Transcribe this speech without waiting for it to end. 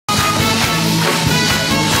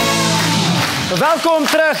Welkom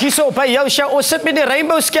terug hierso by jou show. Ons sit met die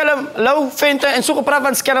Rainbow Skelm, Lou Vente en so gepraat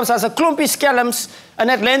van skelms. Daar's 'n klompie skelms in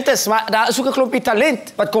Atlantis, maar daar is ook 'n klompie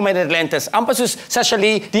talent wat kom uit Atlantis. Amper soos Sasha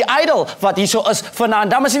Lee, die idol wat hierso is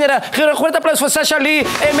vanaand. Dames en here, gee 'n groot applaus vir Sasha Lee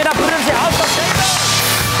en met haar broers die House of Skelm.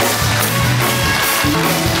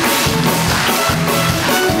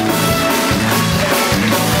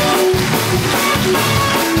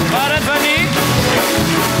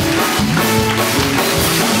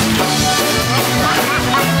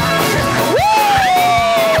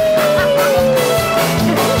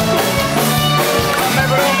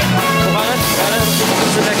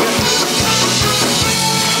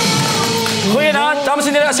 Dames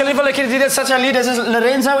en heren, als jullie willen, dit is Sasha Lee, dit is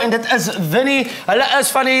Lorenzo en dit is Winnie. Hulle is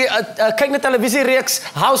van die kyk na televisiereeks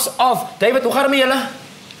House of David. Hoe gaan het met julle?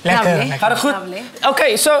 Lekker. Gaat het goed?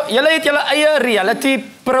 Oké, so julle het julle eie reality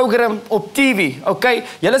program op TV. Oké,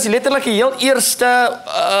 julle is letterlik die heel eerste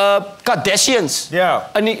Kardashians. Ja.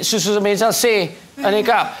 In die, soos mense al sê in die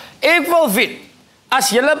Kaap. Ek wil weet, as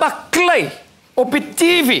julle baklei op die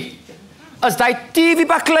TV, is die TV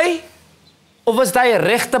baklei of is die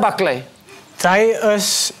regte baklei? Hij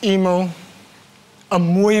is iemand een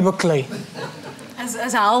mooi beklei.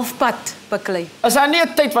 Is halfpad beklei. Is daar nie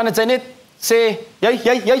 'n tyd wanneer sy net sê,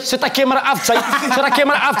 jy, sit die camera af, sy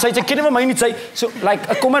ken nie vir my nie, sy, so, like,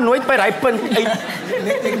 ek kom er nooit by die punt uit.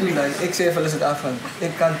 Nee, ek doen dat. Ek sê vir hulle sit af van.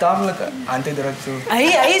 Ek kan tamelijk antidruk so. Hy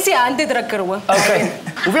is die antidrukker hoor. Okay.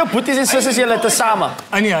 Hoeveel boeties en susses julle tesame?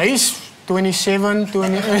 En die huis, 27,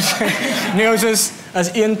 20... Nee, ons is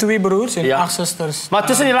 1, 2 broers en 8 susters. Maar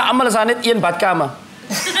tussen julle almal is daar net 1 badkamer.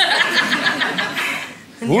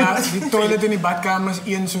 Ja, die toilet en die badkamer is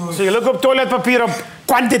 1 so... So jy loop op toiletpapier op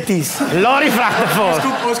quantities. Lorry vraag ervoor.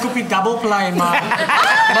 Ons koop die double ply, maar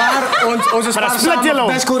ons is maar dat split julle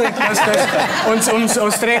op. Dis korrek.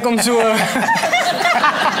 Ons trek om so...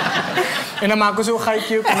 En dan maak ons so 'n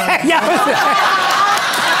gaatjie op. Ja.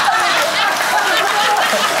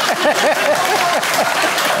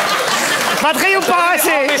 Wat gaan jou pa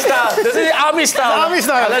sê? Dit is die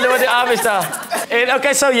Army-style. Hulle noem die Army-style. En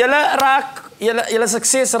okay, so julle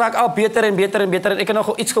sukses raak al beter en beter en beter. En ek het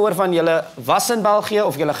nog iets gehoor van julle was in België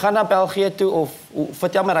of julle gaan na België toe of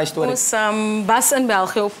vertel my daai storie. Ons was in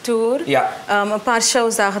België op tour. Ja. 'n paar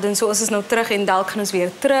shows daar gedoen. So ons is nou terug en dalk gaan ons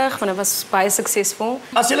weer terug want dit was baie suksesvol.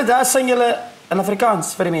 As julle daar sing julle in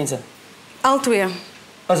Afrikaans vir die mense. Albei.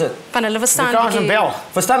 Is dit? Van hulle verstaan Afrikaans en Belg.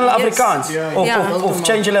 Verstaan hulle Afrikaans? Ja. Of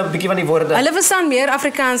change hulle 'n bietjie van die woorde? Hulle verstaan meer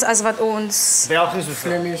Afrikaans as wat ons. Belgisch of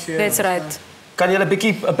Flemish, ja. That's right. Kan julle 'n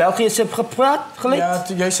bietjie Belgisch gepraat geleer? Ja,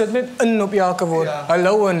 jy sit net in op elke woord. Ja.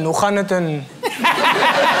 Hallo en hoe gaan dit in?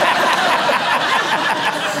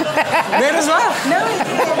 Nee, dis waar.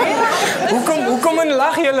 Hoekom en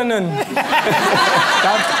lag julle in?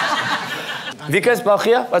 Wie is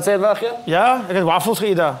België? Wat sê België? Ja, ek het waffels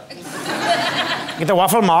geëet daar. Ek het 'n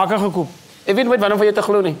waffelmaker gekoop. Ek weet nooit wanneer van jou te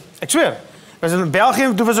glo nie. Ek zweer. Ek was in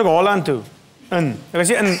België, toe was ek Holland toe. Ek was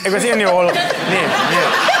nie in die Holland. Nee.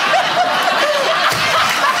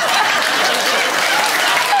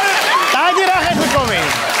 Daar het jy reg uitgekom hê.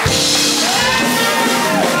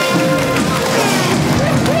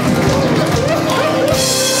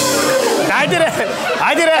 Daar het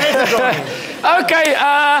jy reg uitgekom. Okay,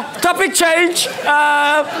 topic change.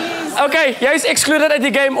 Okay, jy is excluded uit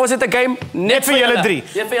die game. Ons het 'n game net vir julle 3.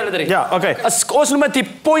 Net vir julle 3. Ja, okay. Ons noem dit die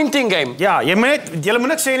pointing game. Ja, julle moet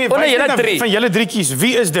net sê nie, nee, julle 3. Van julle 3 kies.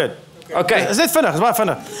 Wie is dit? Okay. Is dit vinnig? Is baie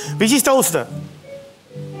vinnig. Wie is die stilste?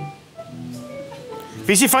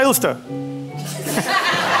 Wie is die vuilste?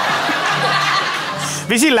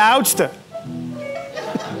 Wie is die loudste?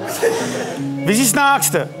 Wie is die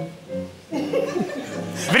snaakste?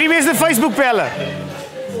 Wie die meeste Facebook-pelle?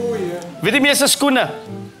 Wie die meeste skoene?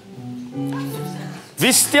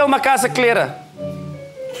 Wie steel mekaar se klere?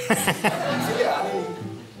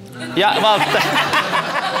 Ja, maar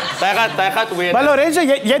Hy gaat weer. Maar Lorenzo,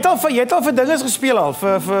 jy het al vir dinges gespeel al,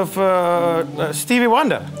 vir Stevie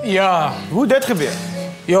Wonder. Ja. Hoe dit gebeur?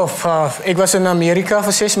 Ja, ik was in Amerika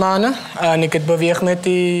voor 6 maanden en ik heb beweegd met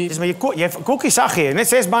die... Dus maar je kokkie zag je, net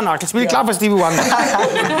 6 maanden. Ik speel klaar voor Stevie Wonder.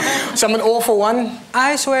 Samen All for One.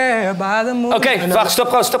 I swear by the moon. Oké, wacht, stop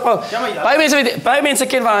gauw. Baie mensen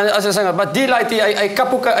kennen als ze zeggen, maar die leidt die, hij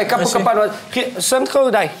kapoek pan. Sing gauw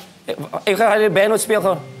die. Ik ga die band spelen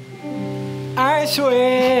gewoon. I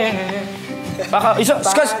swear.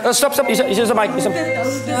 Wacht, stop, hier is de mic.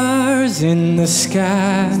 Stars in the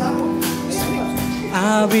sky.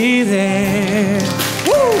 I'll be there.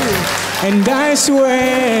 Woo! And I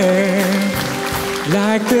swear,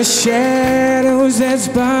 like the shadows that's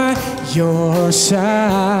by your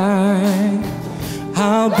side,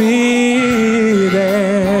 I'll be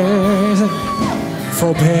there.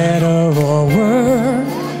 for better or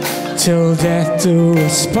worse, till death do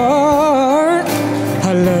us part.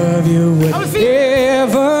 I love you with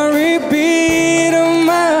every beat of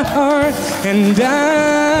my heart, and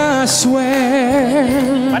I swear.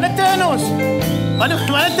 Wat het turn ons? Wat het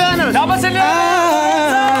turn ons? Dat was een... I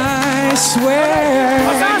swear.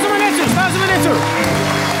 Staan ze maar net zo.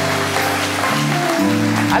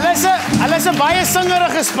 Hulle is 'n baie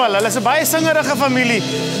singerige spul. Hulle is 'n baie singerige familie.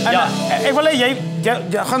 En Ja. Ek wil hê jy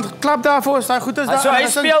gaan klap daarvoor as daai goed is daar. So hy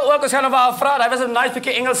speel ook, as gaan nou vra, hy was 'n nice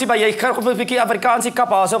bietjie Engelsie, maar jy kry ook 'n bietjie Afrikaanse kap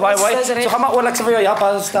haar so baie mooi. So gaan maar oorlik se vir jou ja,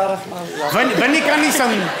 stadig. Winnie kan nie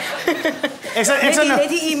sing. Ek sê Net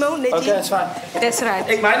die emo, net Okay, die... that's fine. That's right.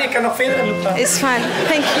 Ik meen, ik kan nog verder loop gaan. It's fine.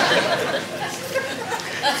 Thank you.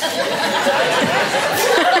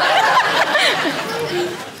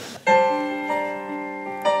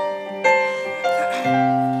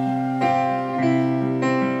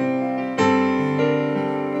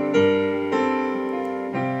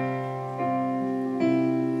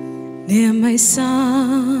 Neem my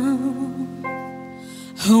saam,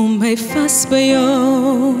 hou my vas by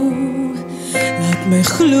jou, laat my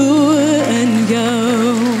glo in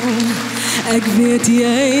jou. Ek weet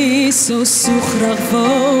jy so graag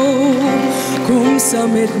wou, kom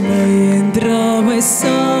saam met my en dra my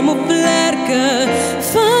saam op vlerke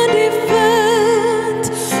van die wind.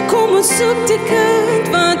 Kom ons soek die kind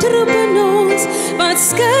wat roep in ons, wat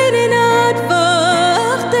skyn en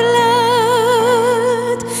uitwag te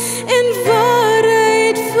laat en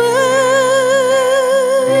waarheid vind.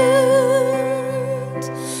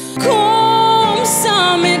 Kom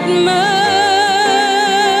saam met my.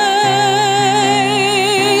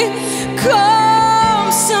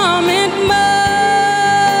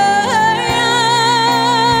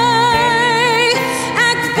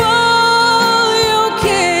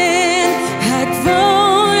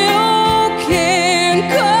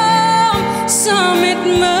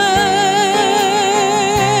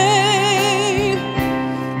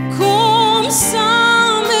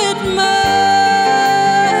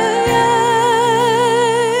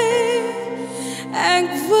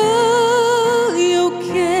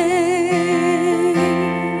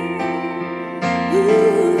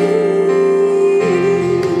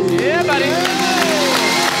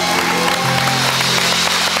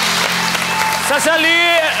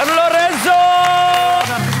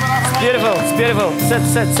 Beautiful. Sit.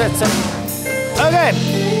 Okay.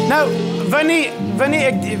 Nou,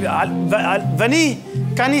 Winnie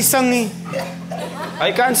kan nie sing nie.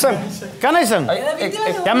 Hy kan sing. Kan hy sing?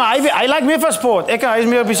 Ja, maar hy like meer vir sport. Hy is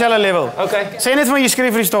meer op dieselfde level. Okay. Sê net vir my jy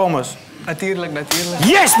skryf vir die Stormers. Natuurlijk.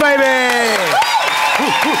 Yes, baby!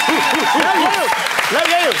 Love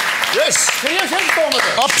you. Yes, Serieus, jy Stormers?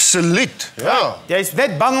 absoluut. Ja. Jy's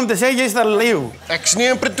net bang om te sê jy's 'n leeu. Ek's nie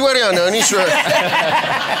in Pretoria nou, nie so. Ja.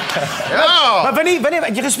 Maar Winnie,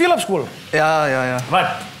 het jy gespeel op skool? Ja. Wat?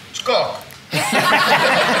 Skak.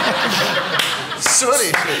 Sorry.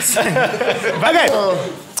 Okay.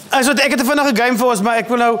 Also ek het vinnig 'n game vir ons, maar ek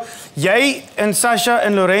wil nou jy en Sasha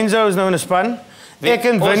en Lorenzo is nou in 'n span. Ek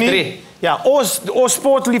en Ons Winnie. drie. Ja, ons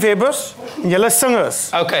sportliefhebbers en julle singers.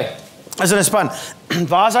 Okay. Is in 'n span.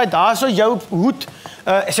 Waar is hy? Daar so jou hoed.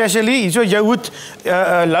 Essentially, hier so jou hoed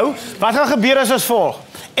Lou. Wat gaan gebeur as ons volg?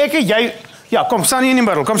 Ek en jy, ja, kom staan hier in die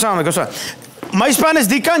middel. Kom saam, kom staan. My span is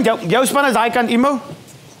die kant, jou span is daai kant, Imo.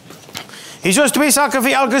 Hier so is 2 sakke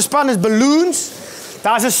vir elke span is balloons.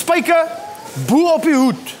 Daar's 'n spyker bo op die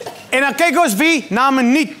hoed. En dan kyk ons wie na 'n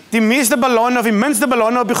minuut die meeste ballonne of die minste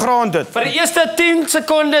ballonne op die grond het. Vir die eerste 10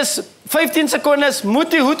 sekondes, 15 sekondes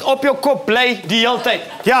moet die hoed op jou kop bly die hele tyd.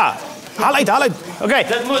 Ja. Haal uit. Okay.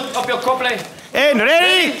 Dit moet op jou kop bly. En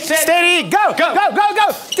ready, steady, go.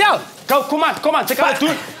 Tel. Go, kom aan, ze kan het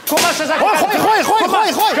doen. Kom aan, ze zeggen. Gooi. Go.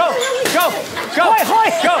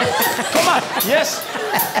 Kom aan, yes.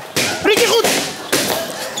 Prikkie goed.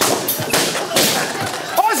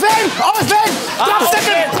 Ons win.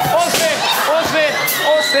 Trapstukken. Ons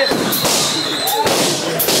win.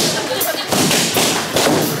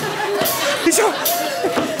 Zo.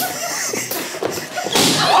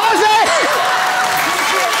 Ons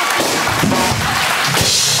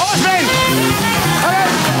win.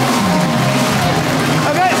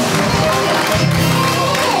 Oké.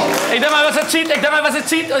 Ik denk maar, was het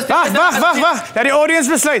cheat? Wacht. Ja, die audience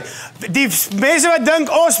besluit. Die mensen wat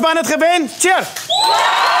denken, ons span het gewen, cheer.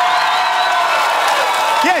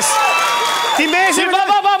 Yes. Die mensen...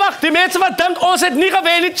 Wacht. Die mensen wat denken, ons het niet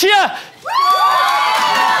gewen, cheer.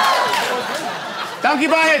 Dankie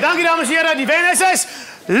baie, dankie dames en heren. Die wenners is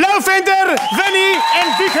Lou Venter, Winnie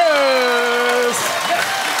en Wiekes.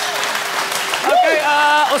 Okay,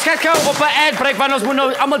 ons gaan gou op 'n ad break want ons moet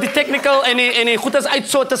nou almal die technical en die goeders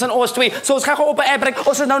uitsort tussen ons twee. So ons gaan gou op 'n ad break.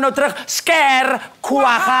 Ons is nou terug. Sker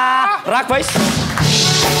Kwaga. Raak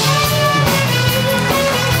wys.